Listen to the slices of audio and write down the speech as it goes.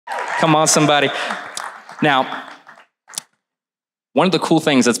Come on, somebody. Now, one of the cool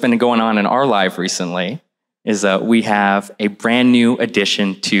things that's been going on in our life recently is that we have a brand new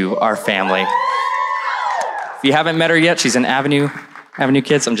addition to our family. If you haven't met her yet, she's an Avenue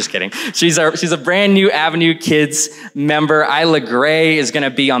Kids. I'm just kidding. She's a brand new Avenue Kids member. Isla Gray is going to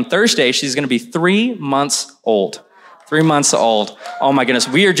be on Thursday. She's going to be 3 months old. 3 months old. Oh my goodness.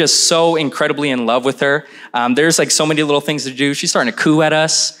 We are just so incredibly in love with her. There's like so many little things to do. She's starting to coo at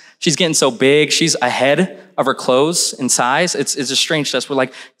us. She's getting so big. She's ahead of her clothes in size. It's just strange to us. We're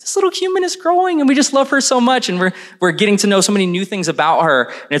like, this little human is growing and we just love her so much. And we're getting to know so many new things about her.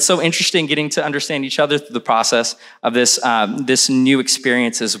 And it's so interesting getting to understand each other through the process of this new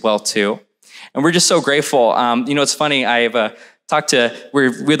experience as well too. And we're just so grateful. It's funny. We had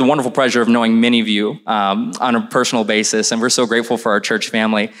the wonderful pleasure of knowing many of you on a personal basis. And we're so grateful for our church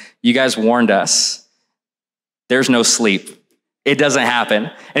family. You guys warned us. There's no sleep. It doesn't happen.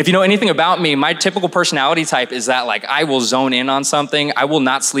 And if you know anything about me, my typical personality type is that like I will zone in on something. I will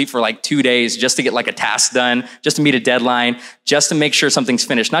not sleep for like 2 days just to get like a task done, just to meet a deadline, just to make sure something's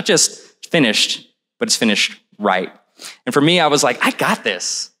finished. Not just finished, but it's finished right. And for me, I was like, I got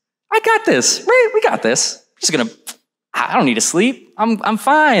this. Right? We got this. I don't need to sleep. I'm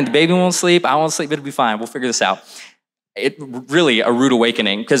fine. The baby won't sleep. I won't sleep. It'll be fine. We'll figure this out. It really a rude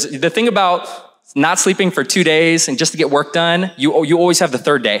awakening, because the thing about not sleeping for 2 days and just to get work done, you always have the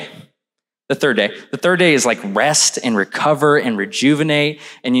third day. The third day is like rest and recover and rejuvenate.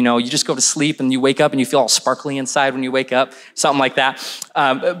 And you just go to sleep and you wake up and you feel all sparkly inside when you wake up, something like that.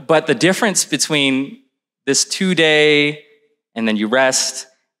 But the difference between this 2 day and then you rest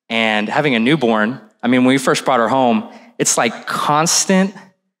and having a newborn, when we first brought her home, it's like constant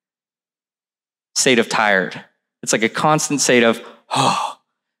state of tired. It's like a constant state of, oh,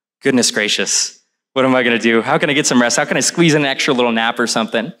 goodness gracious. What am I going to do? How can I get some rest? How can I squeeze in an extra little nap or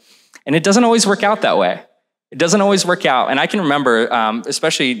something? And it doesn't always work out that way. It doesn't always work out. And I can remember,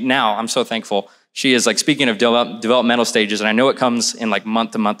 especially now, I'm so thankful. She is like, speaking of developmental stages, and I know it comes in like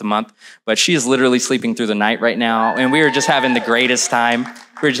month to month, but she is literally sleeping through the night right now. And we are just having the greatest time.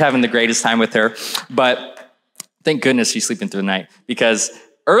 We're just having the greatest time with her. But thank goodness she's sleeping through the night, because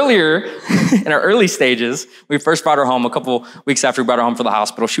earlier, in our early stages, we first brought her home a couple weeks after we brought her home from the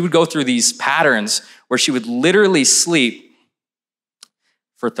hospital. She would go through these patterns where she would literally sleep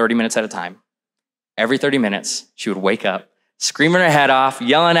for 30 minutes at a time. Every 30 minutes, she would wake up, screaming her head off,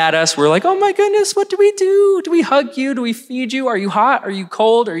 yelling at us. We're like, oh my goodness, what do we do? Do we hug you? Do we feed you? Are you hot? Are you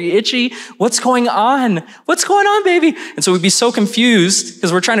cold? Are you itchy? What's going on? What's going on, baby? And so we'd be so confused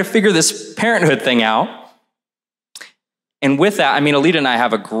because we're trying to figure this parenthood thing out. And with that, Alita and I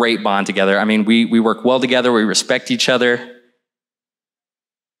have a great bond together. We work well together. We respect each other.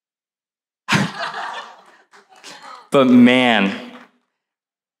 But man,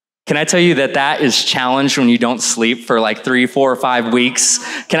 can I tell you that is challenged when you don't sleep for like 3, 4, or 5 weeks?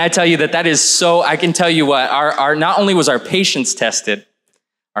 Can I tell you that is so, I can tell you what, our not only was our patience tested,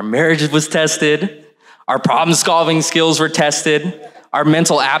 our marriage was tested, our problem-solving skills were tested, our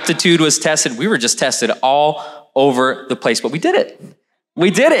mental aptitude was tested. We were just tested all over the place, but we did it.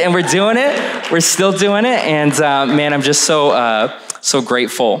 And we're doing it. We're still doing it. And man, I'm just so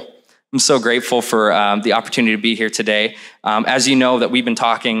grateful. I'm so grateful for the opportunity to be here today. As you know, that we've been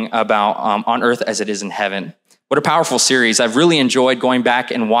talking about on earth as it is in heaven. What a powerful series. I've really enjoyed going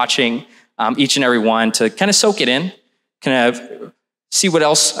back and watching each and every one to kind of soak it in, kind of see what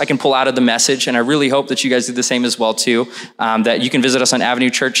else I can pull out of the message. And I really hope that you guys do the same as well too, that you can visit us on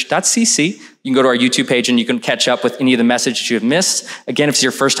avenuechurch.cc. You can go to our YouTube page and you can catch up with any of the messages you have missed. Again, if it's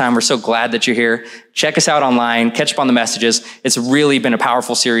your first time, we're so glad that you're here. Check us out online, catch up on the messages. It's really been a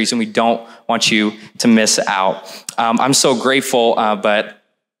powerful series and we don't want you to miss out. I'm so grateful, but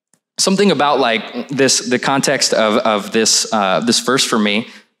something about like the context of this verse for me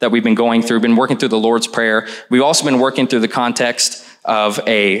that we've been going through, been working through the Lord's Prayer. We've also been working through the context of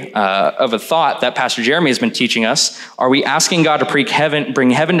a thought that Pastor Jeremy has been teaching us. Are we asking God to bring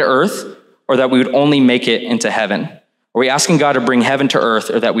heaven to earth, or that we would only make it into heaven? Are we asking God to bring heaven to earth,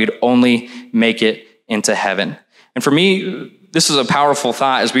 or that we'd only make it into heaven? And for me, this is a powerful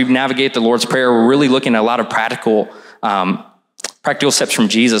thought. As we navigate the Lord's Prayer, we're really looking at a lot of practical steps from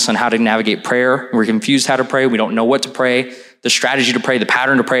Jesus on how to navigate prayer. We're confused how to pray. We don't know what to pray, the strategy to pray, the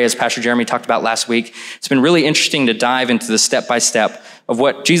pattern to pray, as Pastor Jeremy talked about last week. It's been really interesting to dive into the step-by-step of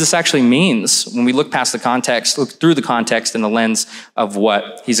what Jesus actually means when we look past the context, look through the context and the lens of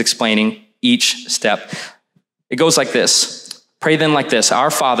what he's explaining each step. It goes like this. Pray then like this: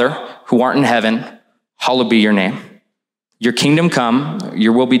 Our Father, who art in heaven, hallowed be your name. Your kingdom come,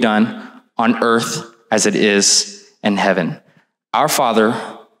 your will be done on earth as it is in heaven. Our Father,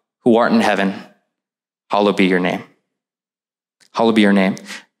 who art in heaven, hallowed be your name. Hallowed be your name.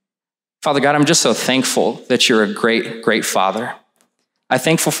 Father God, I'm just so thankful that you're a great, great Father. I'm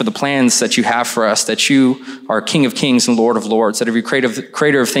thankful for the plans that you have for us, that you are King of Kings and Lord of Lords, that you're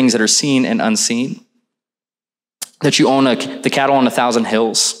creator of things that are seen and unseen, that you own the cattle on 1,000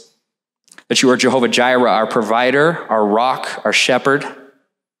 hills, that you are Jehovah Jireh, our provider, our rock, our shepherd,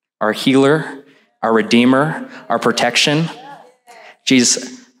 our healer, our redeemer, our protection.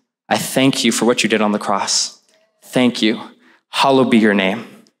 Jesus, I thank you for what you did on the cross. Thank you. Hallowed be your name.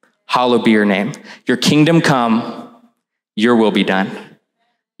 Hallowed be your name. Your kingdom come, your will be done.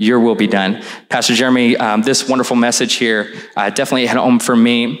 Your will be done. Pastor Jeremy, this wonderful message here definitely hit home for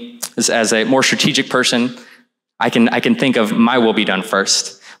me. As a more strategic person, I can think of my will be done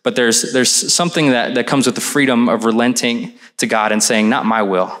first. But there's something that comes with the freedom of relenting to God and saying, not my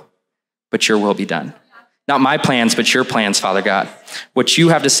will, but your will be done. Not my plans, but your plans, Father God. What you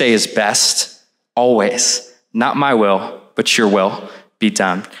have to say is best, always. Not my will, but your will be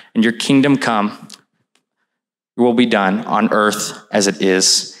done. And your kingdom come, your will be done on earth as it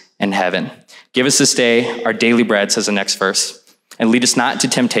is in heaven. Give us this day our daily bread, says the next verse, and lead us not into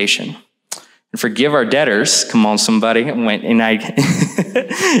temptation. And forgive our debtors. Come on, somebody.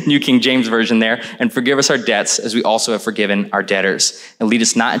 New King James Version there. And forgive us our debts as we also have forgiven our debtors. And lead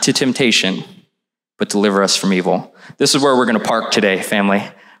us not into temptation, but deliver us from evil. This is where we're going to park today, family.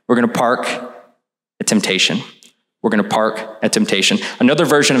 We're going to park at temptation. We're going to park at temptation. Another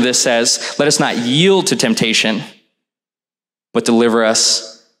version of this says, let us not yield to temptation, but deliver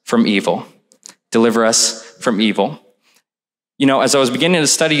us from evil. Deliver us from evil. You know, as I was beginning to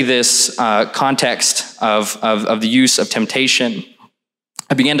study this context of the use of temptation,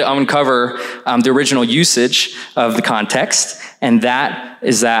 I began to uncover the original usage of the context, and that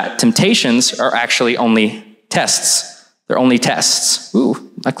is that temptations are actually only tests. They're only tests.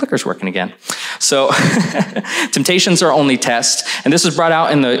 Ooh, my clicker's working again. So temptations are only tests, and this is brought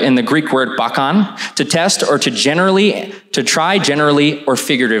out in the Greek word bakon, to test or to try generally or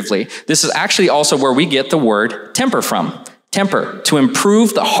figuratively. This is actually also where we get the word temper from. Temper, to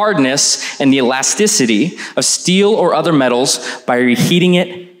improve the hardness and the elasticity of steel or other metals by reheating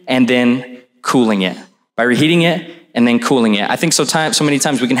it and then cooling it. By reheating it and then cooling it. I think so many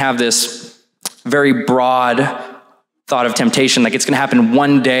times we can have this very broad thought of temptation, like it's going to happen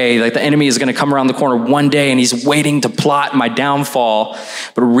one day, like the enemy is going to come around the corner one day and he's waiting to plot my downfall.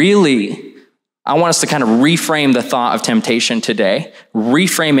 But really, I want us to kind of reframe the thought of temptation today,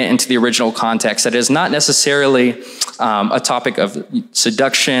 reframe it into the original context. That is not necessarily a topic of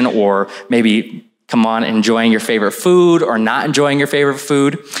seduction or maybe, come on, enjoying your favorite food or not enjoying your favorite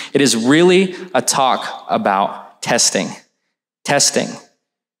food. It is really a talk about testing. Testing.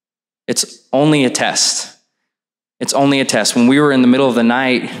 It's only a test. It's only a test. When we were in the middle of the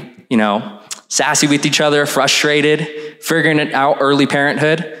night, sassy with each other, frustrated, figuring it out, early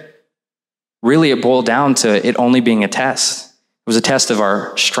parenthood, really, it boiled down to it only being a test. It was a test of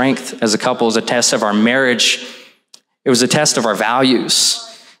our strength as a couple. It was a test of our marriage. It was a test of our values.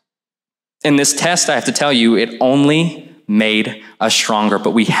 In this test, I have to tell you, it only made us stronger,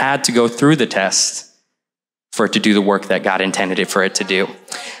 but we had to go through the test for it to do the work that God intended it for it to do.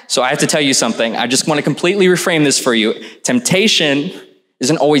 So I have to tell you something. I just want to completely reframe this for you. Temptation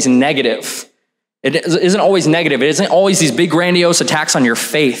isn't always negative. It isn't always negative. It isn't always these big grandiose attacks on your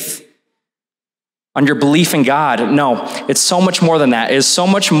faith, on your belief in God. No, it's so much more than that. It is so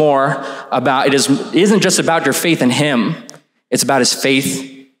much more about, it isn't just about your faith in him. It's about his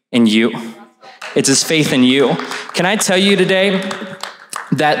faith in you. It's his faith in you. Can I tell you today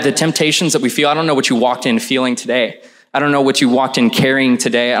that the temptations that we feel, I don't know what you walked in feeling today. I don't know what you walked in carrying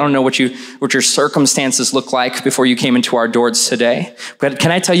today. I don't know what your circumstances look like before you came into our doors today. But can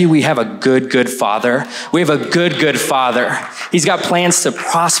I tell you, we have a good Father. We have a good Father. He's got plans to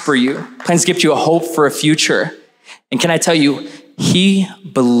prosper you, plans to give you a hope for a future. And can I tell you, he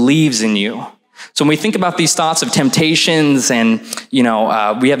believes in you. So when we think about these thoughts of temptations and, we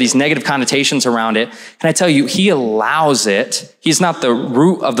have these negative connotations around it, can I tell you, he allows it. He's not the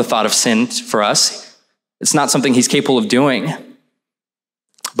root of the thought of sin for us. It's not something he's capable of doing,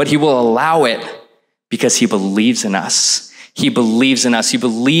 but he will allow it because he believes in us. He believes in us. He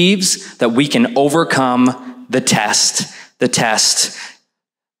believes that we can overcome the test.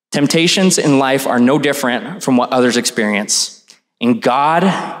 Temptations in life are no different from what others experience. And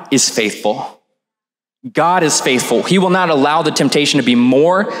God is faithful. God is faithful. He will not allow the temptation to be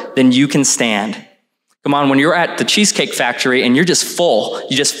more than you can stand. Come on, when you're at the Cheesecake Factory and you're just full,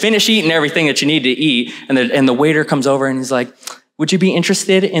 you just finish eating everything that you need to eat, and the waiter comes over and he's like, would you be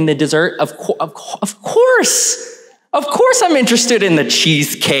interested in the dessert? Of course. Of course I'm interested in the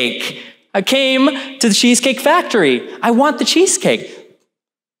cheesecake. I came to the Cheesecake Factory. I want the cheesecake.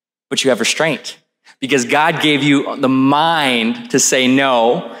 But you have restraint because God gave you the mind to say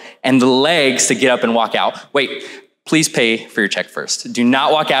no and the legs to get up and walk out. Wait, please pay for your check first. Do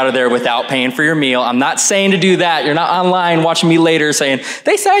not walk out of there without paying for your meal. I'm not saying to do that. You're not online watching me later saying,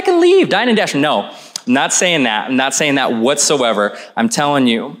 they said I can leave, dine and dash. No, I'm not saying that. I'm not saying that whatsoever. I'm telling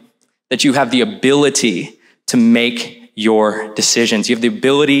you that you have the ability to make your decisions. You have the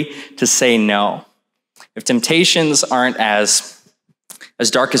ability to say no. If temptations aren't as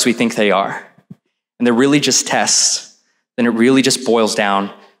dark as we think they are, and they're really just tests, then it really just boils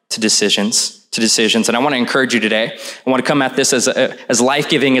down to decisions. And I want to encourage you today. I want to come at this as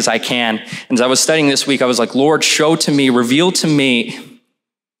life-giving as I can. And as I was studying this week, I was like, Lord, show to me, reveal to me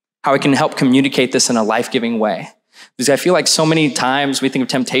how I can help communicate this in a life-giving way. Because I feel like so many times we think of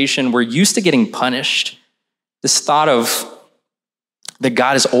temptation, we're used to getting punished. This thought of that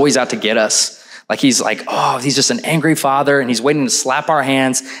God is always out to get us. Like he's just an angry father and he's waiting to slap our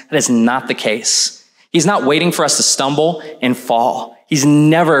hands. That is not the case. He's not waiting for us to stumble and fall. He's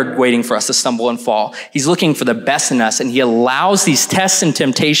never waiting for us to stumble and fall. He's looking for the best in us, and he allows these tests and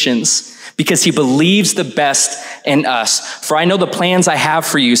temptations because he believes the best in us. For I know the plans I have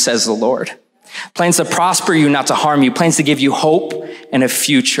for you, says the Lord. Plans to prosper you, not to harm you. Plans to give you hope and a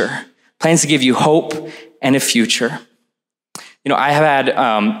future. Plans to give you hope and a future. You know, I have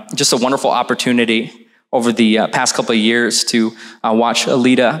had just a wonderful opportunity over the past couple of years to watch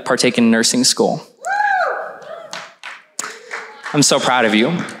Alita partake in nursing school. I'm so proud of you.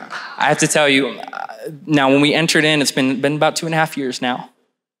 I have to tell you, now when we entered in, it's been about 2.5 years now.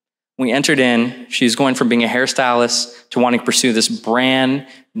 When we entered in, she's going from being a hairstylist to wanting to pursue this brand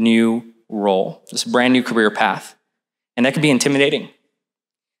new role, this brand new career path. And that can be intimidating.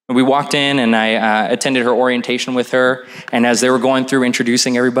 And we walked in and I attended her orientation with her. And as they were going through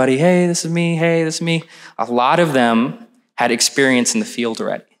introducing everybody, hey, this is me, hey, this is me, a lot of them had experience in the field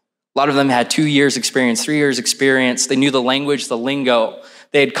already. A lot of them had 2 years experience, 3 years experience. They knew the language, the lingo.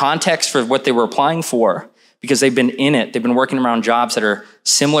 They had context for what they were applying for because they've been in it. They've been working around jobs that are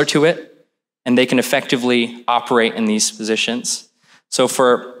similar to it, and they can effectively operate in these positions. So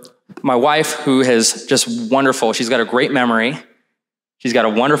for my wife, who is just wonderful, she's got a great memory. She's got a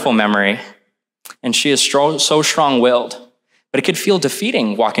wonderful memory, and she is so strong-willed. But it could feel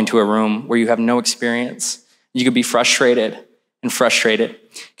defeating walking into a room where you have no experience. You could be frustrated.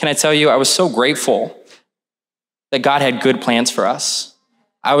 Can I tell you, I was so grateful that God had good plans for us.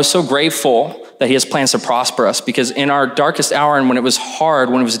 I was so grateful that he has plans to prosper us because in our darkest hour and when it was hard,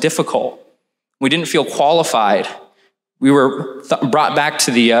 when it was difficult, we didn't feel qualified. We were brought back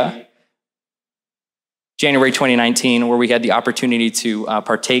to the January 2019 where we had the opportunity to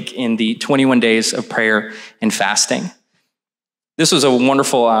partake in the 21 days of prayer and fasting. This was a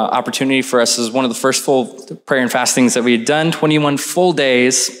wonderful opportunity for us. This was one of the first full prayer and fastings that we had done, 21 full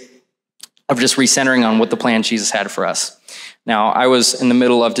days of just recentering on what the plan Jesus had for us. Now, I was in the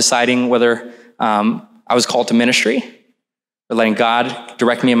middle of deciding whether I was called to ministry or letting God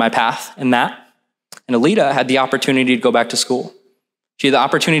direct me in my path in that. And Alita had the opportunity to go back to school. She had the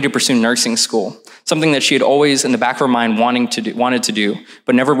opportunity to pursue nursing school, something that she had always in the back of her mind wanted to do,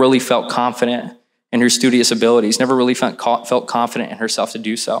 but never really felt confident in her studious abilities, never really felt confident in herself to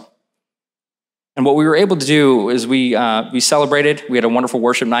do so. And what we were able to do is we celebrated. We had a wonderful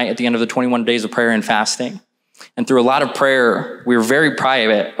worship night at the end of the 21 days of prayer and fasting. And through a lot of prayer, we were very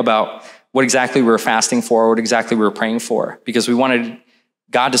private about what exactly we were fasting for, what exactly we were praying for, because we wanted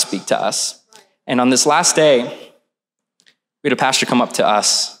God to speak to us. And on this last day, we had a pastor come up to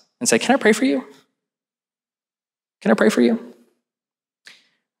us and say, "Can I pray for you? Can I pray for you?"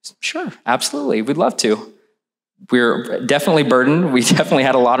 Sure, absolutely. We'd love to. We're definitely burdened. We definitely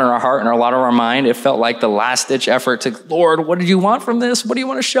had a lot on our heart and a lot on our mind. It felt like the last-ditch effort to, Lord, what did you want from this? What do you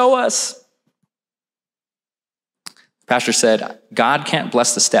want to show us? The pastor said, God can't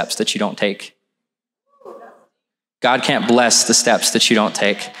bless the steps that you don't take. God can't bless the steps that you don't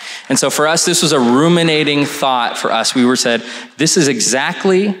take. And so for us, this was a ruminating thought for us. We were said, this is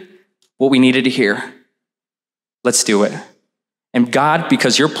exactly what we needed to hear. Let's do it. And God,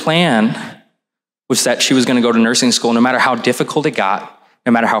 because your plan was that she was going to go to nursing school, no matter how difficult it got,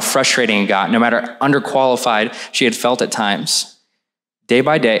 no matter how frustrating it got, no matter underqualified she had felt at times, day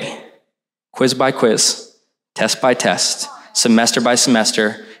by day, quiz by quiz, test by test, semester by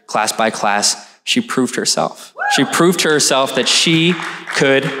semester, class by class, she proved herself. She proved to herself that she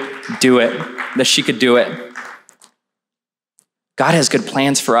could do it, that she could do it. God has good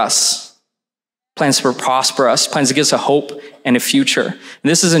plans for us. Plans to prosper us, plans to give us a hope and a future. And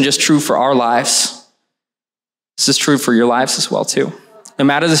this isn't just true for our lives. This is true for your lives as well, too. No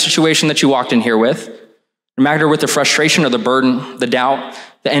matter the situation that you walked in here with, no matter with the frustration or the burden, the doubt,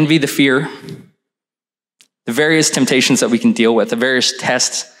 the envy, the fear, the various temptations that we can deal with, the various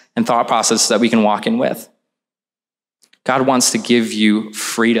tests and thought processes that we can walk in with, God wants to give you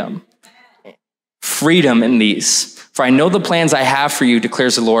freedom. Freedom in these. For I know the plans I have for you,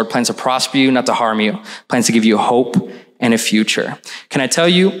 declares the Lord, plans to prosper you, not to harm you, plans to give you hope and a future. Can I tell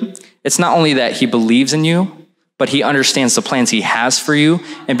you, it's not only that he believes in you, but he understands the plans he has for you.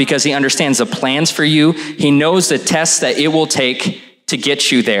 And because he understands the plans for you, he knows the tests that it will take to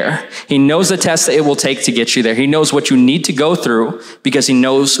get you there. He knows the tests that it will take to get you there. He knows what you need to go through because he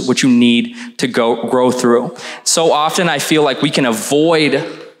knows what you need to grow through. So often I feel like we can avoid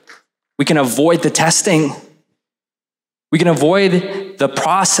the testing. We can avoid the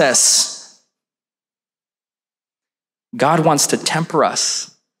process. God wants to temper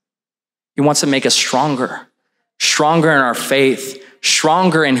us. He wants to make us stronger in our faith,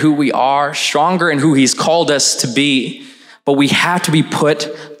 stronger in who we are, stronger in who he's called us to be. But we have to be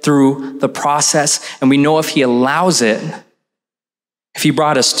put through the process. And we know if he allows it, if he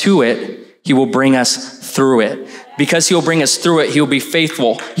brought us to it, he will bring us through it. Because he'll bring us through it, he will be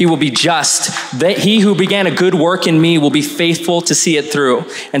faithful. He will be just. That he who began a good work in me will be faithful to see it through.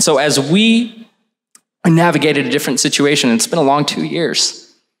 And so as we navigated a different situation, it's been a long 2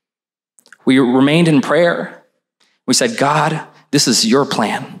 years, we remained in prayer. We said, God, this is your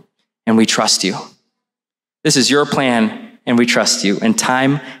plan, and we trust you. This is your plan, and we trust you. And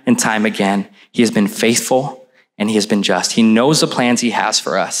time again, he has been faithful and he has been just. He knows the plans he has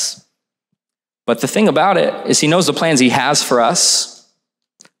for us. But the thing about it is he knows the plans he has for us,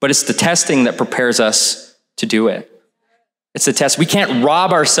 but it's the testing that prepares us to do it. It's the test. We can't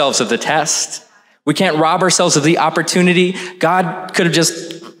rob ourselves of the test. We can't rob ourselves of the opportunity. God could have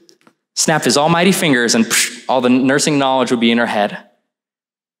just snapped his almighty fingers and all the nursing knowledge would be in our head.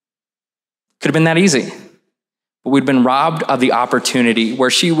 Could have been that easy. But we'd been robbed of the opportunity where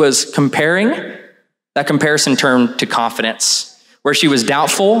she was comparing, that comparison turned to confidence. Where she was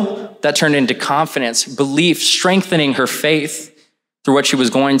doubtful, that turned into confidence, belief, strengthening her faith through what she was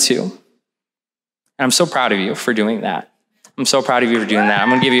going to. And I'm so proud of you for doing that. I'm so proud of you for doing that. I'm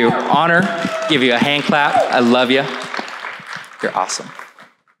going to give you honor, give you a hand clap. I love you. You're awesome.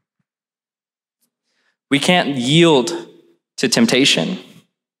 We can't yield to temptation.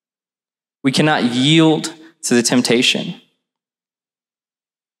 We cannot yield to the temptation.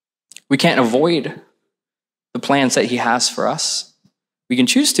 We can't avoid the plans that he has for us. We can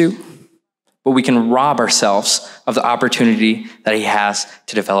choose to, but we can rob ourselves of the opportunity that he has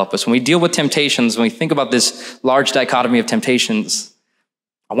to develop us. When we deal with temptations, when we think about this large dichotomy of temptations,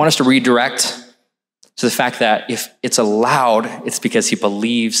 I want us to redirect to the fact that if it's allowed, it's because he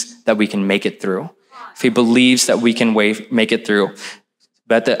believes that we can make it through. If he believes that we can make it through.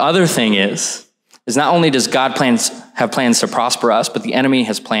 But the other thing is not only does God have plans to prosper us, but the enemy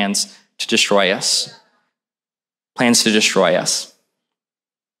has plans to destroy us. Plans to destroy us.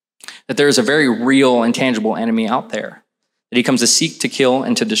 That there is a very real and tangible enemy out there that he comes to seek, to kill,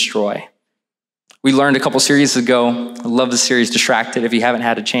 and to destroy. We learned a couple series ago. I love the series Distracted. If you haven't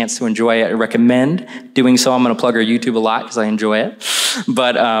had a chance to enjoy it, I recommend doing so. I'm going to plug our YouTube a lot because I enjoy it.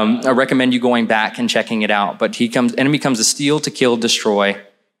 But I recommend you going back and checking it out. But enemy comes to steal, to kill, destroy,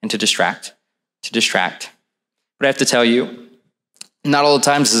 and to distract. But I have to tell you, not all the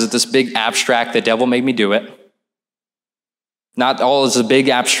times is it this big abstract, the devil made me do it. Not all is a big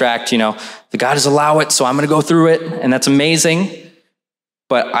abstract, the God has allowed it, so I'm going to go through it, and that's amazing.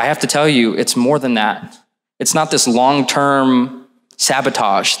 But I have to tell you, it's more than that. It's not this long-term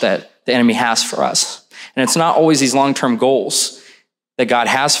sabotage that the enemy has for us. And it's not always these long-term goals that God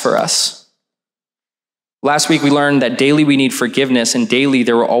has for us. Last week, we learned that daily we need forgiveness, and daily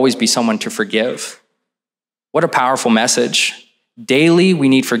there will always be someone to forgive. What a powerful message. Daily we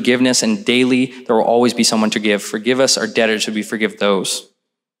need forgiveness, and daily there will always be someone to give. Forgive us our debtors, so we forgive those.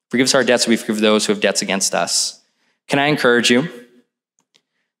 Forgive us our debts, so we forgive those who have debts against us. Can I encourage you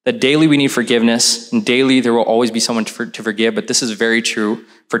that daily we need forgiveness, and daily there will always be someone to forgive, but this is very true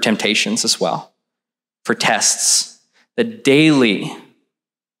for temptations as well, for tests. That daily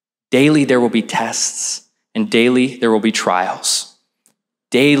there will be tests, and daily there will be trials.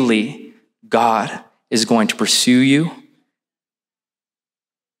 Daily, God is going to pursue you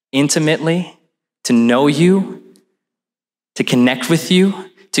intimately, to know you, to connect with you,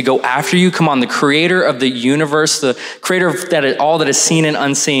 to go after you. Come on, the creator of the universe, the creator of all that is seen and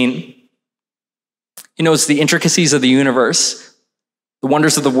unseen. He knows the intricacies of the universe, the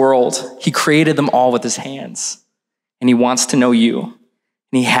wonders of the world. He created them all with his hands, and he wants to know you.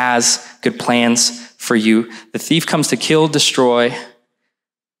 And he has good plans for you. The thief comes to kill, destroy,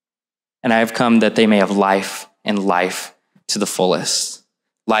 and I have come that they may have life and life to the fullest.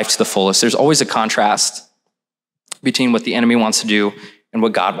 Life to the fullest. There's always a contrast between what the enemy wants to do and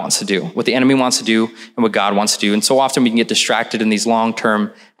what God wants to do. What the enemy wants to do and what God wants to do. And so often we can get distracted in these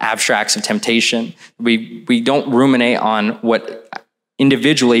long-term abstracts of temptation. We don't ruminate on what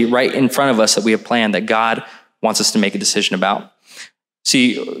individually right in front of us that we have planned that God wants us to make a decision about.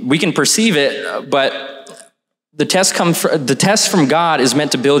 See, we can perceive it, but the test from God is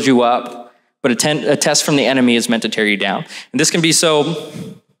meant to build you up, but a test from the enemy is meant to tear you down. And this can be so,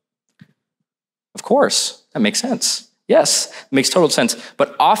 of course, that makes sense. Yes, it makes total sense.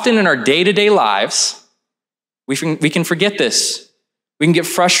 But often in our day-to-day lives, we can forget this. We can get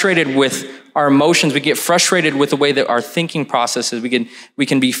frustrated with our emotions. We get frustrated with the way that our thinking process is. We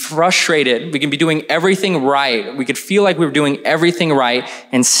can be frustrated. We can be doing everything right. We could feel like we're doing everything right,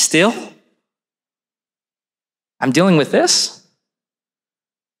 and still, I'm dealing with this.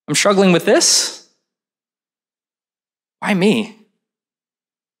 I'm struggling with this. Why me?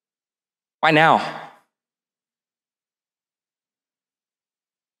 Why now?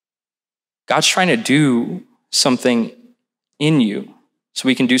 God's trying to do something in you so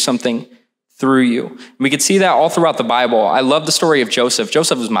we can do something through you. And we could see that all throughout the Bible. I love the story of Joseph.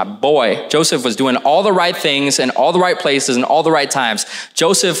 Joseph was my boy. Joseph was doing all the right things in all the right places and all the right times.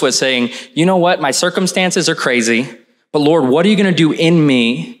 Joseph was saying, you know what? My circumstances are crazy, but Lord, what are you going to do in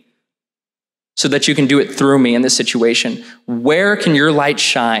me so that you can do it through me in this situation? Where can your light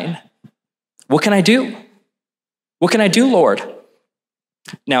shine? What can I do? What can I do, Lord?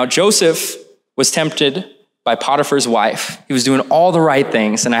 Now, Joseph was tempted by Potiphar's wife. He was doing all the right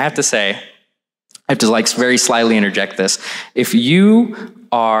things. And I have to say, I have to very slyly interject this. If you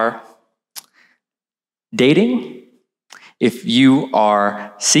are dating, if you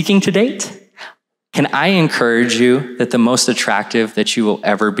are seeking to date, can I encourage you that the most attractive that you will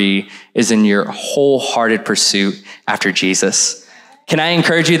ever be is in your wholehearted pursuit after Jesus? Can I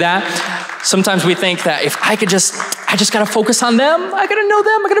encourage you that? Sometimes we think that if I just got to focus on them. I got to know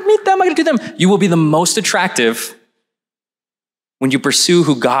them. I got to meet them. I got to do them. You will be the most attractive when you pursue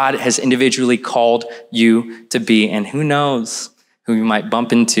who God has individually called you to be. And who knows who you might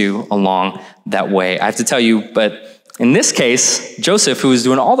bump into along that way. I have to tell you, but in this case, Joseph, who was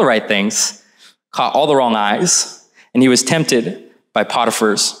doing all the right things, caught all the wrong eyes, and he was tempted by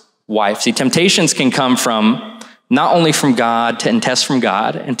Potiphar's wife. See, temptations can come from not only from God and tests from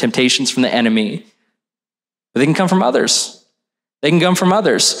God and temptations from the enemy, but they can come from others. They can come from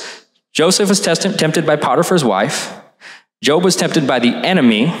others. Joseph was tempted by Potiphar's wife. Job was tempted by the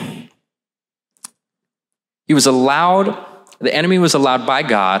enemy. The enemy was allowed by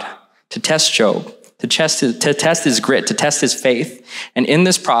God to test Job, to test his grit, to test his faith. And in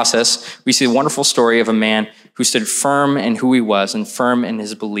this process, we see a wonderful story of a man who stood firm in who he was and firm in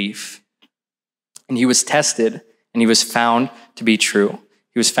his belief. And he was tested, and he was found to be true.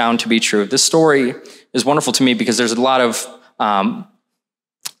 He was found to be true. This story is wonderful to me because there's a lot of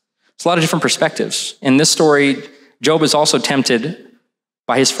different perspectives. In this story, Job is also tempted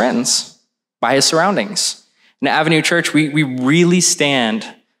by his friends, by his surroundings. In Avenue Church, we really stand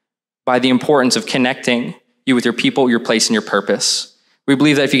by the importance of connecting you with your people, your place, and your purpose. We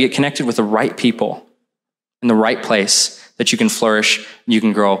believe that if you get connected with the right people in the right place, that you can flourish, you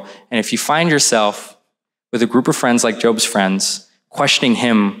can grow. And if you find yourself with a group of friends like Job's friends, questioning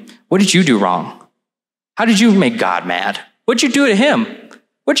him, what did you do wrong? How did you make God mad? What'd you do to him?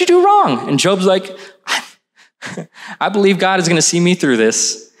 What'd you do wrong? And Job's like, I believe God is going to see me through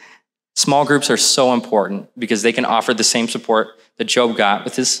this. Small groups are so important because they can offer the same support that Job got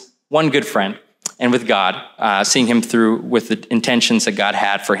with his one good friend and with God, seeing him through with the intentions that God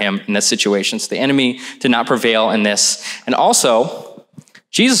had for him in this situation. So the enemy did not prevail in this. And also,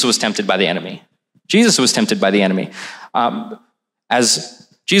 Jesus was tempted by the enemy. Jesus was tempted by the enemy. As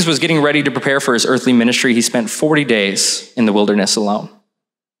Jesus was getting ready to prepare for his earthly ministry, he spent 40 days in the wilderness alone.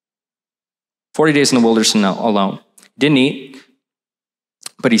 40 days in the wilderness alone. He didn't eat,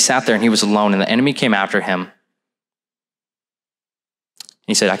 but he sat there and he was alone, and the enemy came after him.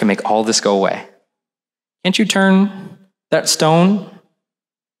 He said, I can make all this go away. Can't you turn that stone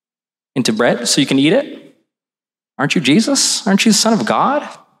into bread so you can eat it? Aren't you Jesus? Aren't you the Son of God?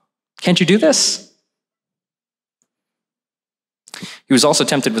 Can't you do this? He was also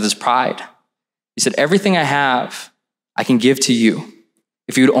tempted with his pride. He said, everything I have, I can give to you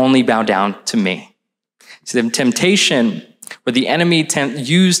if you would only bow down to me. So the temptation, where the enemy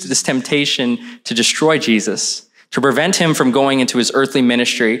used this temptation to destroy Jesus, to prevent him from going into his earthly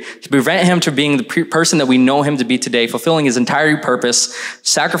ministry, to prevent him from being the person that we know him to be today, fulfilling his entire purpose,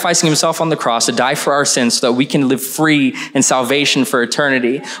 sacrificing himself on the cross to die for our sins so that we can live free in salvation for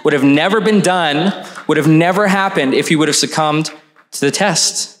eternity, would have never been done, would have never happened if he would have succumbed to the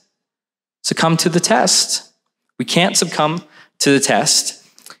test. Succumb to the test. We can't succumb to the test.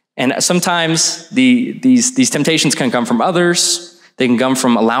 And sometimes these temptations can come from others. They can come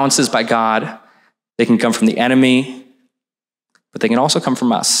from allowances by God. They can come from the enemy, but they can also come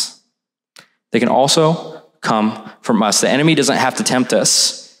from us. They can also come from us. The enemy doesn't have to tempt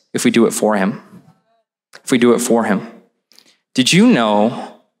us if we do it for him. If we do it for him. Did you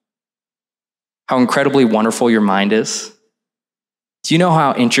know how incredibly wonderful your mind is? Do you know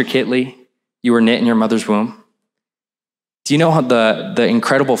how intricately you were knit in your mother's womb? Do you know how the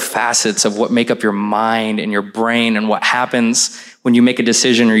incredible facets of what make up your mind and your brain and what happens when you make a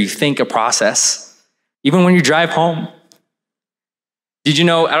decision or you think a process? Even when you drive home. Did you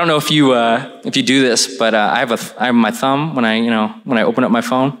know, I don't know if you do this, but I have my thumb, when I open up my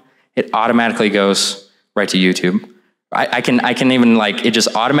phone, it automatically goes right to YouTube. I can even it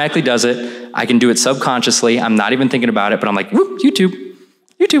just automatically does it. I can do it subconsciously. I'm not even thinking about it, but I'm like, whoop,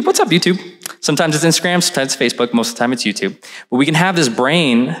 YouTube, what's up, YouTube? Sometimes it's Instagram, sometimes it's Facebook, most of the time it's YouTube. But we can have this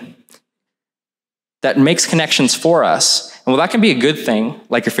brain that makes connections for us. And that can be a good thing,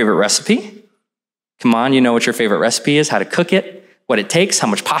 like your favorite recipe. Come on, you know what your favorite recipe is, how to cook it, what it takes, how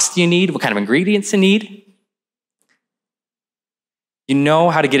much pasta you need, what kind of ingredients you need. You know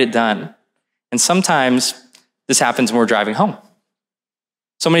how to get it done. And sometimes this happens when we're driving home.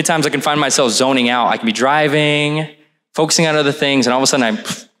 So many times I can find myself zoning out. I can be driving, focusing on other things, and all of a sudden I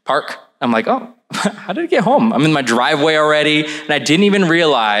park. I'm like, oh, how did I get home? I'm in my driveway already, and I didn't even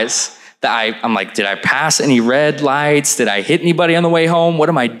realize that I'm like, did I pass any red lights? Did I hit anybody on the way home? What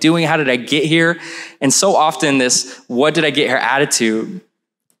am I doing? How did I get here? And so often this, what did I get here attitude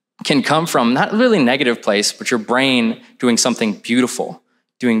can come from not really a negative place, but your brain doing something beautiful,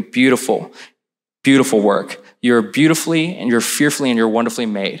 doing beautiful, beautiful work. You're beautifully and you're fearfully and you're wonderfully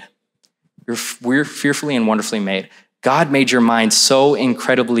made. We're fearfully and wonderfully made. God made your mind so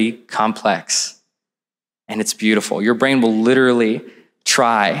incredibly complex, and it's beautiful. Your brain will literally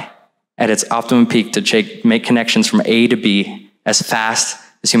try at its optimum peak to make connections from A to B as fast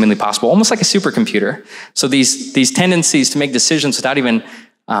as humanly possible, almost like a supercomputer. So these tendencies to make decisions without even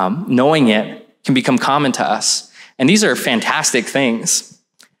knowing it can become common to us. And these are fantastic things.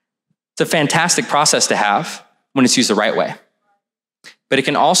 It's a fantastic process to have when it's used the right way. But it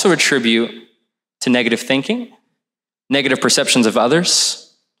can also attribute to negative thinking, negative perceptions of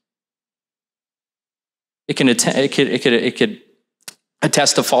others. It could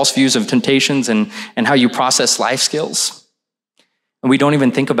attest to false views of temptations and how you process life skills. And we don't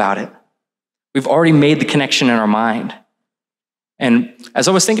even think about it. We've already made the connection in our mind. And as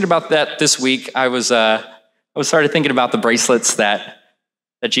I was thinking about that this week, I started thinking about the bracelets that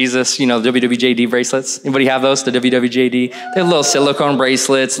Jesus, the WWJD bracelets. Anybody have those, the WWJD? They have little silicone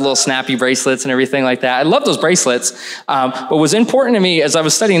bracelets, little snappy bracelets and everything like that. I love those bracelets. But what was important to me as I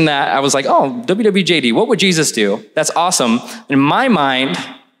was studying that, I was like, oh, WWJD, what would Jesus do? That's awesome. In my mind,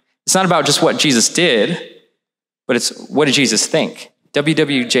 it's not about just what Jesus did, but it's what did Jesus think?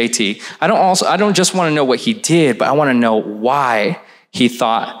 WWJT. I don't just want to know what he did, but I want to know why he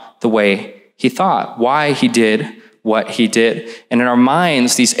thought the way he thought, why he did what he did. And in our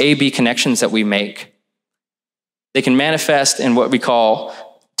minds, these A-B connections that we make, they can manifest in what we call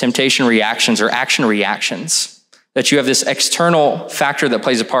temptation reactions or action reactions. That you have this external factor that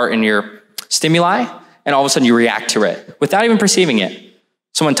plays a part in your stimuli, and all of a sudden you react to it without even perceiving it.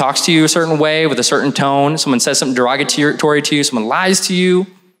 Someone talks to you a certain way with a certain tone. Someone says something derogatory to you. Someone lies to you. You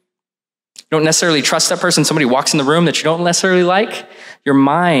don't necessarily trust that person. Somebody walks in the room that you don't necessarily like. Your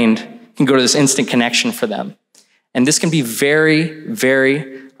mind can go to this instant connection for them. And this can be very,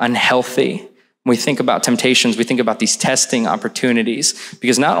 very unhealthy. When we think about temptations, we think about these testing opportunities,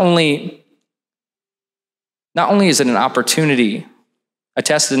 because not only is it an opportunity, a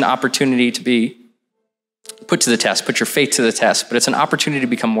test is an opportunity to be put to the test, put your faith to the test, but it's an opportunity to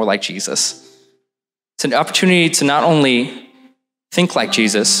become more like Jesus. It's an opportunity to not only think like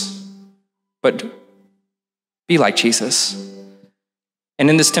Jesus, but be like Jesus. And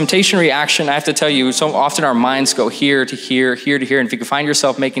in this temptation reaction, I have to tell you, so often our minds go here to here, here to here. And if you can find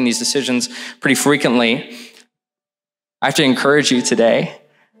yourself making these decisions pretty frequently, I have to encourage you today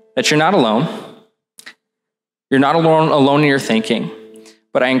that you're not alone. You're not alone in your thinking.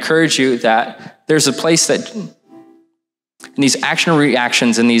 But I encourage you that there's a place that in these action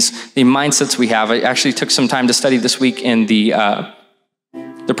reactions and the mindsets we have, I actually took some time to study this week in the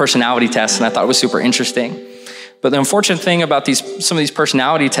personality test, and I thought it was super interesting. But the unfortunate thing about some of these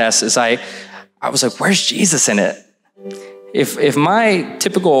personality tests is I was like, where's Jesus in it? If my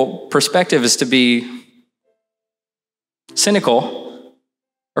typical perspective is to be cynical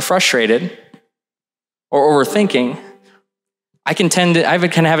or frustrated or overthinking, I can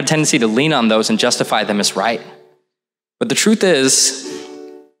have a tendency to lean on those and justify them as right. But the truth is,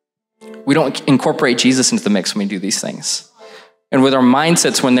 we don't incorporate Jesus into the mix when we do these things. And with our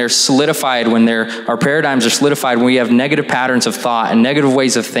mindsets, when they're solidified, when our paradigms are solidified, when we have negative patterns of thought and negative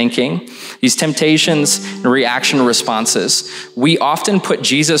ways of thinking, these temptations and reaction responses, we often put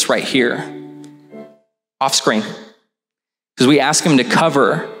Jesus right here, off screen, because we ask him to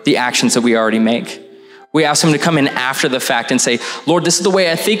cover the actions that we already make. We ask him to come in after the fact and say, Lord, this is the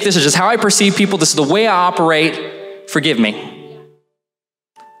way I think, this is just how I perceive people, this is the way I operate, forgive me.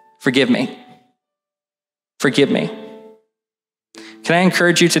 Forgive me. Forgive me. Can I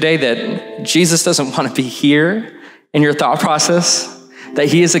encourage you today that Jesus doesn't want to be here in your thought process? That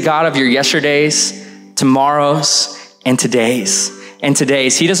he is a God of your yesterdays, tomorrows, and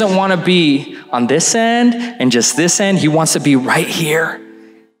todays. He doesn't want to be on this end and just this end. He wants to be right here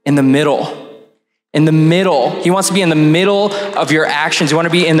in the middle. In the middle. He wants to be in the middle of your actions. You want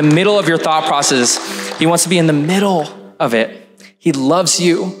to be in the middle of your thought process. He wants to be in the middle of it. He loves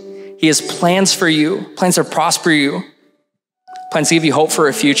you. He has plans for you, plans to prosper you, plans to give you hope for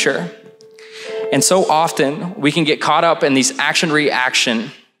a future. And so often we can get caught up in these action-reaction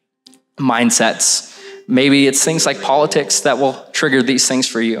mindsets. Maybe it's things like politics that will trigger these things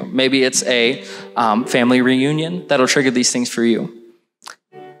for you. Maybe it's a family reunion that'll trigger these things for you.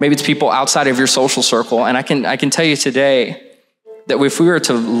 Maybe it's people outside of your social circle. And I can tell you today that if we were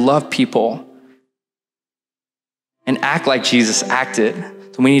to love people and act like Jesus acted,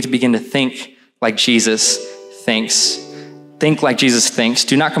 then we need to begin to think like Jesus thinks. Think like Jesus thinks.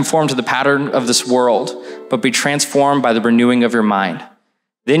 Do not conform to the pattern of this world, but be transformed by the renewing of your mind.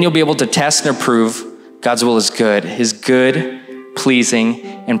 Then you'll be able to test and approve God's will is good, his good, pleasing,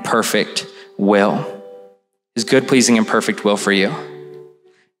 and perfect will. His good, pleasing, and perfect will for you.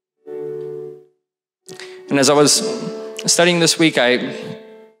 And as I was studying this week, I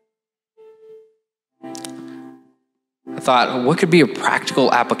thought, what could be a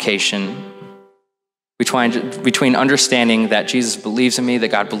practical application between understanding that Jesus believes in me, that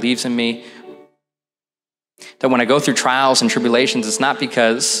God believes in me, that when I go through trials and tribulations, it's not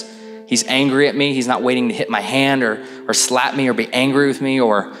because he's angry at me, he's not waiting to hit my hand or slap me or be angry with me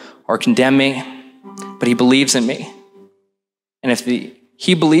or condemn me, but he believes in me. And if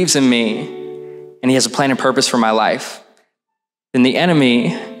he believes in me and he has a plan and purpose for my life, then the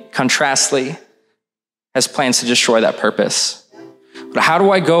enemy, contrastly, has plans to destroy that purpose. But how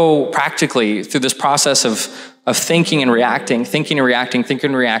do I go practically through this process of thinking and reacting,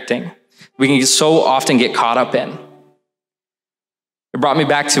 we can so often get caught up in? It brought me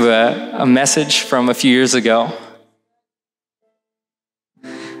back to a message from a few years ago.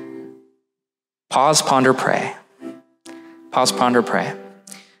 Pause, ponder, pray. Pause, ponder, pray.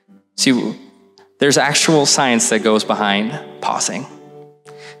 See, there's actual science that goes behind pausing.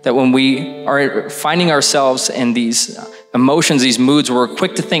 That when we are finding ourselves in these emotions, these moods where we're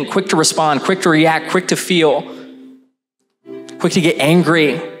quick to think, quick to respond, quick to react, quick to feel, quick to get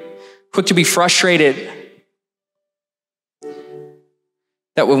angry, quick to be frustrated,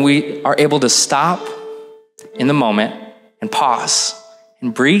 that when we are able to stop in the moment and pause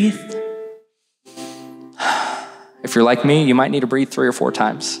and breathe, if you're like me, you might need to breathe 3 or 4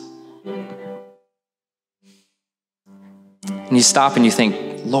 times. And you stop and you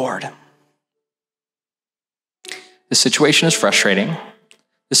think, Lord, this situation is frustrating.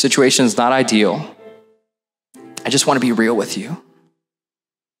 This situation is not ideal. I just want to be real with you.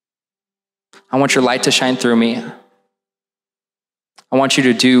 I want your light to shine through me. I want you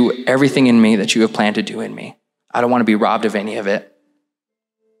to do everything in me that you have planned to do in me. I don't want to be robbed of any of it.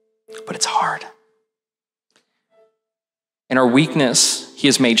 But it's hard. In our weakness, he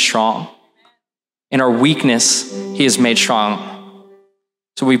is made strong. In our weakness, he is made strong.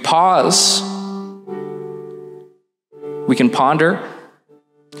 So we pause, we can ponder,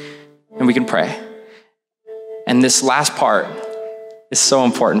 and we can pray. And this last part is so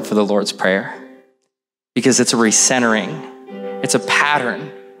important for the Lord's Prayer because it's a recentering. It's a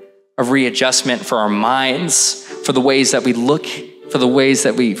pattern of readjustment for our minds, for the ways that we look, for the ways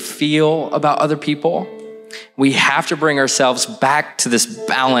that we feel about other people. We have to bring ourselves back to this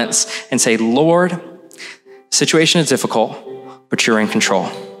balance and say, Lord, the situation is difficult, but you're in control.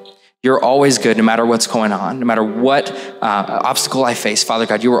 You're always good no matter what's going on, no matter what obstacle I face. Father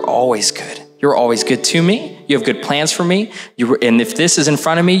God, you are always good. You're always good to me. You have good plans for me. And if this is in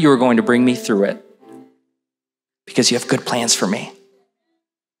front of me, you are going to bring me through it. because you have good plans for me.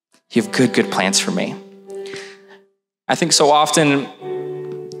 You have good plans for me. I think so often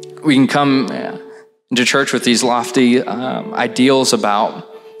we can come into church with these lofty ideals about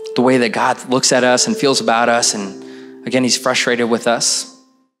the way that God looks at us and feels about us. And again, he's frustrated with us.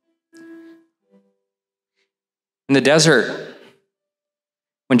 In the desert,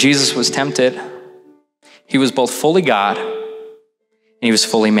 when Jesus was tempted, he was both fully God and he was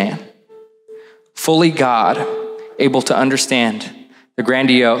fully man. Fully God, able to understand the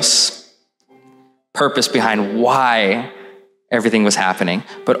grandiose purpose behind why everything was happening,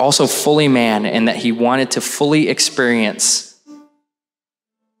 but also fully man in that he wanted to fully experience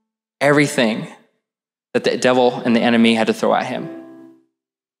everything that the devil and the enemy had to throw at him.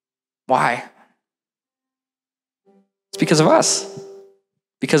 Why? It's because of us,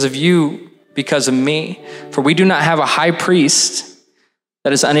 because of you, because of me. For we do not have a high priest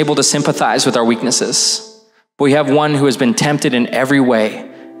that is unable to sympathize with our weaknesses, but we have one who has been tempted in every way,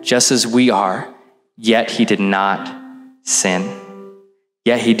 just as we are, yet he did not sin.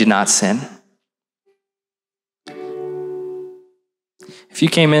 Yet he did not sin. If you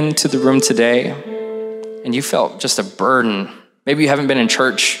came into the room today and you felt just a burden, maybe you haven't been in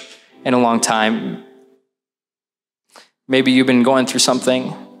church in a long time, maybe you've been going through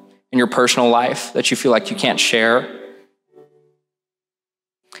something in your personal life that you feel like you can't share,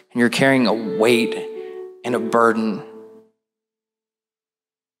 and you're carrying a weight and a burden,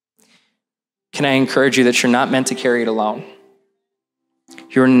 can I encourage you that you're not meant to carry it alone?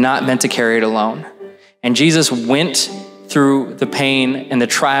 You're not meant to carry it alone. And Jesus went through the pain and the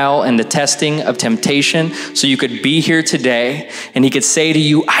trial and the testing of temptation so you could be here today and he could say to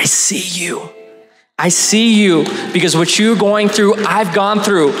you, I see you. I see you, because what you're going through, I've gone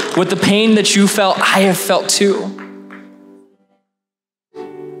through. With the pain that you felt, I have felt too.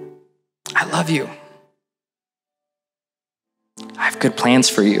 I love you. I have good plans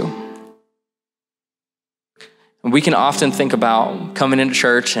for you. And we can often think about coming into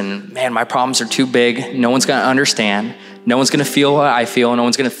church and, man, my problems are too big. No one's going to understand. No one's going to feel what I feel. No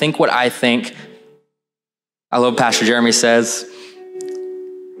one's going to think what I think. I love what Pastor Jeremy says.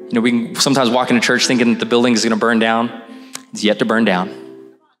 You know, we can sometimes walk into church thinking that the building is going to burn down. It's yet to burn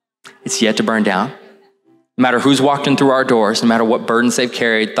down. It's yet to burn down. No matter who's walked in through our doors, no matter what burdens they've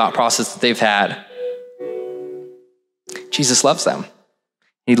carried, thought process that they've had, Jesus loves them.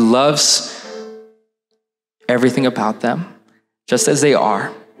 He loves everything about them, just as they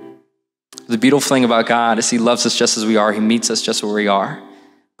are. The beautiful thing about God is he loves us just as we are. He meets us just where we are,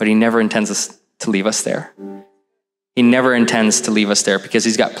 but he never intends us to leave us there. He never intends to leave us there because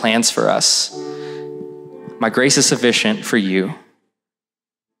he's got plans for us. My grace is sufficient for you,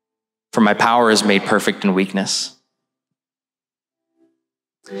 for my power is made perfect in weakness.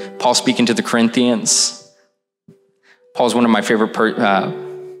 Paul speaking to the Corinthians. Paul's one of my favorite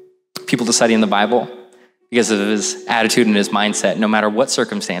people to study in the Bible because of his attitude and his mindset. No matter what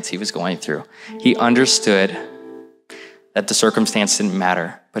circumstance he was going through, he understood that the circumstance didn't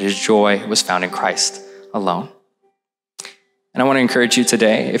matter, but his joy was found in Christ alone. And I want to encourage you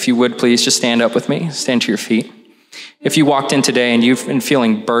today, if you would please just stand up with me, stand to your feet. If you walked in today and you've been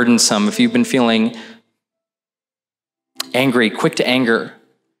feeling burdensome, if you've been feeling angry, quick to anger,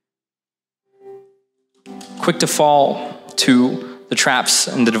 quick to fall to the traps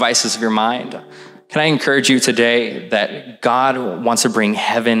and the devices of your mind, can I encourage you today that God wants to bring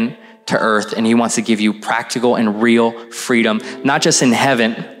heaven to earth and he wants to give you practical and real freedom, not just in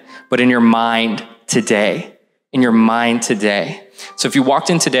heaven, but in your mind today. In your mind today. So if you walked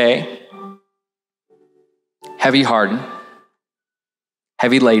in today, heavy hardened,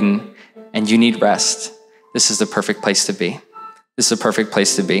 heavy laden, and you need rest, this is the perfect place to be. This is a perfect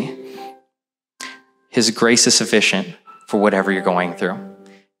place to be. His grace is sufficient for whatever you're going through.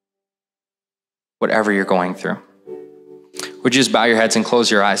 Whatever you're going through. Would you just bow your heads and close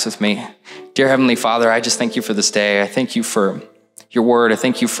your eyes with me? Dear Heavenly Father, I just thank you for this day. I thank you for your word. I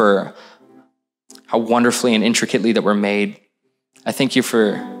thank you for how wonderfully and intricately that we're made. I thank you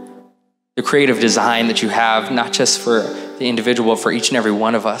for the creative design that you have, not just for the individual, but for each and every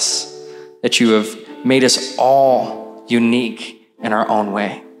one of us, that you have made us all unique in our own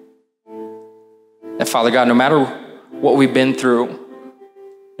way. That Father God, no matter what we've been through,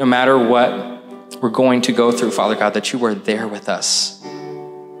 no matter what we're going to go through, Father God, that you are there with us.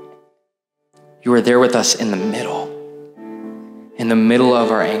 You are there with us in the middle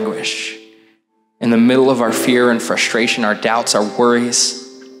of our anguish, in the middle of our fear and frustration, our doubts, our worries.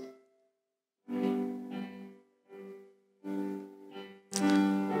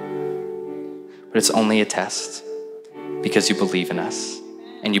 But it's only a test because you believe in us.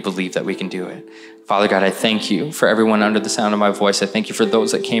 and you believe that we can do it. Father God, I thank you for everyone under the sound of my voice. I thank you for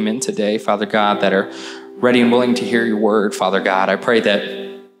those that came in today, Father God, that are ready and willing to hear your word, Father God. I pray that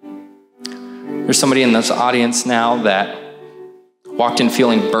there's somebody in this audience now that walked in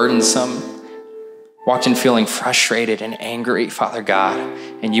feeling burdensome, walked in feeling frustrated and angry, Father God,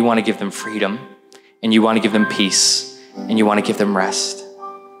 and you want to give them freedom, and you want to give them peace, and you want to give them rest.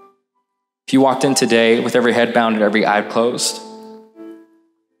 If you walked in today with every head bowed and every eye closed,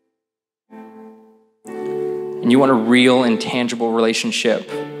 and you want a real and tangible relationship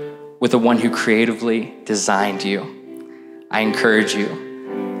with the one who creatively designed you, I encourage you.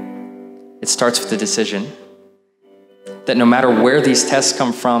 It starts with the decision that no matter where these tests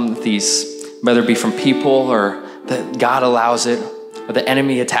come from, whether it be from people or that God allows it, or the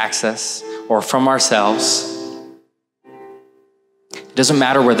enemy attacks us, or from ourselves, it doesn't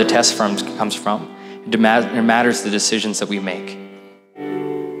matter where the test comes from. It matters the decisions that we make.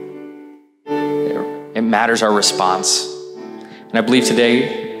 It matters our response. And I believe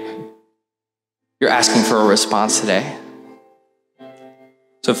today, you're asking for a response today.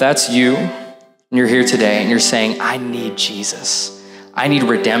 So if that's you, and you're here today and you're saying, I need Jesus. I need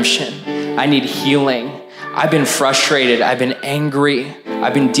redemption. I need healing. I've been frustrated. I've been angry.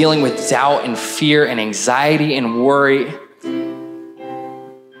 I've been dealing with doubt and fear and anxiety and worry.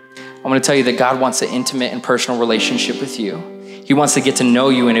 I want to tell you that God wants an intimate and personal relationship with you. He wants to get to know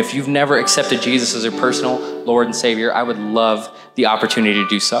you. And if you've never accepted Jesus as your personal Lord and Savior, I would love the opportunity to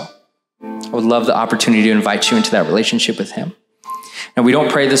do so. I would love the opportunity to invite you into that relationship with him. Now, we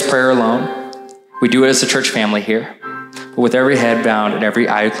don't pray this prayer alone. We do it as a church family here. But with every head bowed and every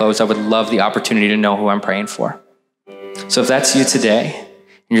eye closed, I would love the opportunity to know who I'm praying for. So if that's you today, and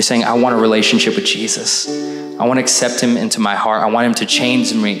you're saying, I want a relationship with Jesus. I want to accept him into my heart. I want him to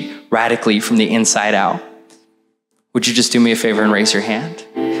change me radically from the inside out. Would you just do me a favor and raise your hand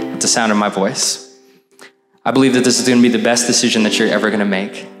at the sound of my voice? I believe that this is going to be the best decision that you're ever going to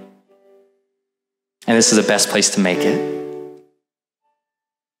make. And this is the best place to make it.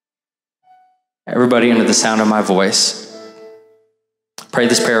 Everybody under the sound of my voice, pray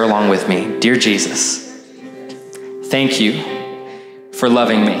this prayer along with me. Dear Jesus, thank you for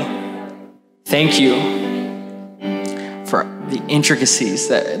loving me. Thank you for the intricacies,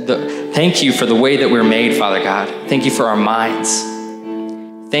 thank you for the way that we're made, Father God. Thank you for our minds.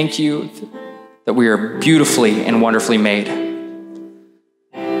 Thank you that we are beautifully and wonderfully made.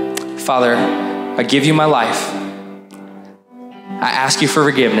 Father, I give you my life. I ask you for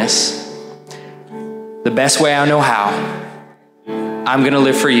forgiveness. The best way I know how, I'm going to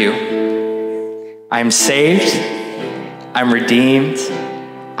live for you. I'm saved. I'm redeemed.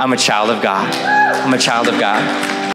 I'm a child of God. I'm a child of God.